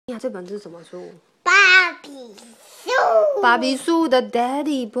这本是什么书？芭比树。芭比树的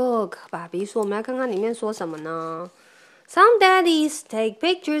Daddy Book。芭比树，我们来看看里面说什么呢？ Some daddies take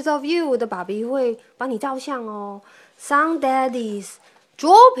pictures of you。我的爸比会帮你照相哦。Some daddies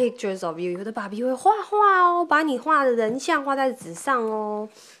draw pictures of you。有的爸比会画画哦，把你画的人像画在纸上哦。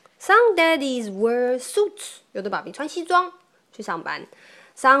Some daddies wear suits。有的爸比穿西装去上班。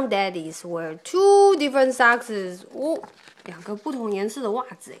Some daddies wear 2 different socks。2个不同颜色的袜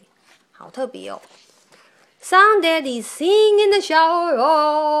子，好特别哦。Some daddies sing in the shower。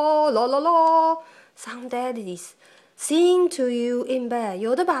啦啦啦。Some daddies sing to you in bed。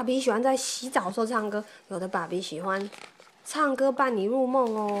有的爸比喜欢在洗澡的时候唱歌，有的爸比喜欢唱歌伴你入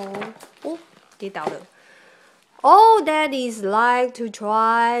梦哦。跌倒了。All daddies like to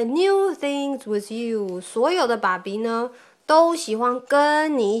try new things with you。所有的爸比呢，都喜欢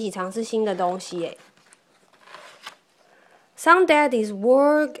跟你一起尝试新的东西。Some daddies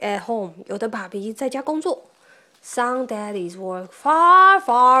work at home。有的爸比在家工作。Some daddies work far,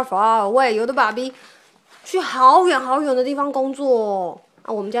 far, far away。有的爸比去好远好远的地方工作。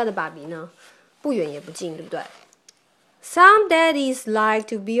我们家的爸比呢，不远也不近，对不对？Some daddies like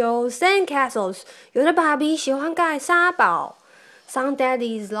to build sand castles。有的爸比喜欢盖沙堡。Some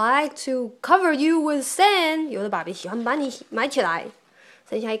daddies like to cover you with sand。有的爸比喜欢把你埋起来，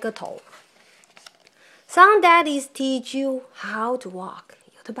剩下一个头。Some daddies teach you how to walk。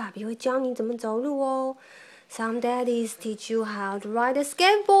有的爸比会教你怎么走路哦。Some daddies teach you how to ride a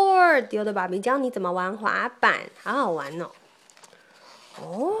skateboard。有的爸比教你怎么玩滑板，好好玩哦。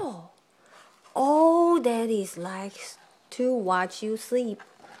All daddies like to watch you sleep。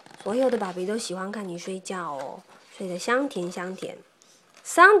所有的爸比都喜欢看你睡觉哦，睡得香甜香甜。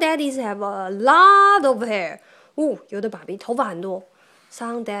Some daddies have a lot of hair。有的爸比头发很多。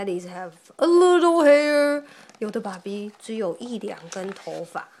Some daddies have a little hair。有的爸比只有1-2根头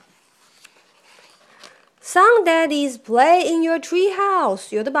发。Some daddies play in your tree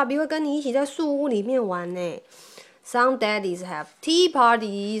house。有的爸比会跟你一起在树屋里面玩呢。Some daddies have tea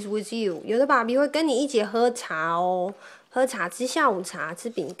parties with you。有的爸比会跟你一起喝茶哦，喝茶吃下午茶，吃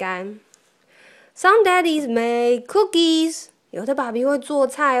饼干。Some daddies make cookies。有的爸比会做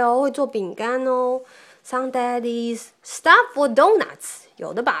菜哦，会做饼干哦。Some daddies stop for donuts。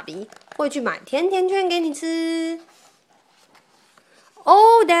有的爸比会去买甜甜圈给你吃。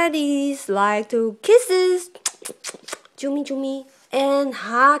All daddies like to kisses， 啾咪啾咪 ，and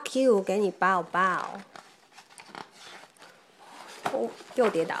hug you， 给你抱抱。又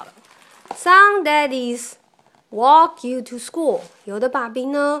跌倒了。Some daddies walk you to school。有的爸比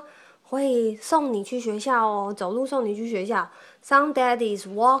呢会送你去学校哦，走路送你去学校。Some daddies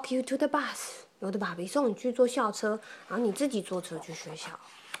walk you to the bus。有的爸比送你去坐校车，然后你自己坐车去学校。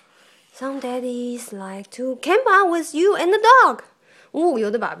Some daddies like to camp out with you and the dog。有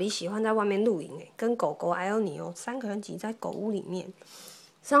的爸比喜欢在外面露营，跟狗狗还有你哦，3个人挤在狗屋里面。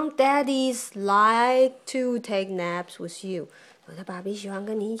Some daddies like to take naps with you。有的爸比喜欢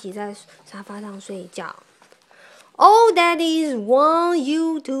跟你一起在沙发上睡觉。All daddies want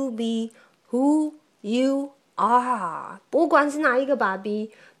you to be who you are。不管是哪一个爸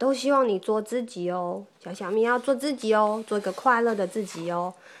比，都希望你做自己哦。小咪要做自己哦，做一个快乐的自己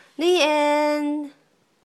哦。The end。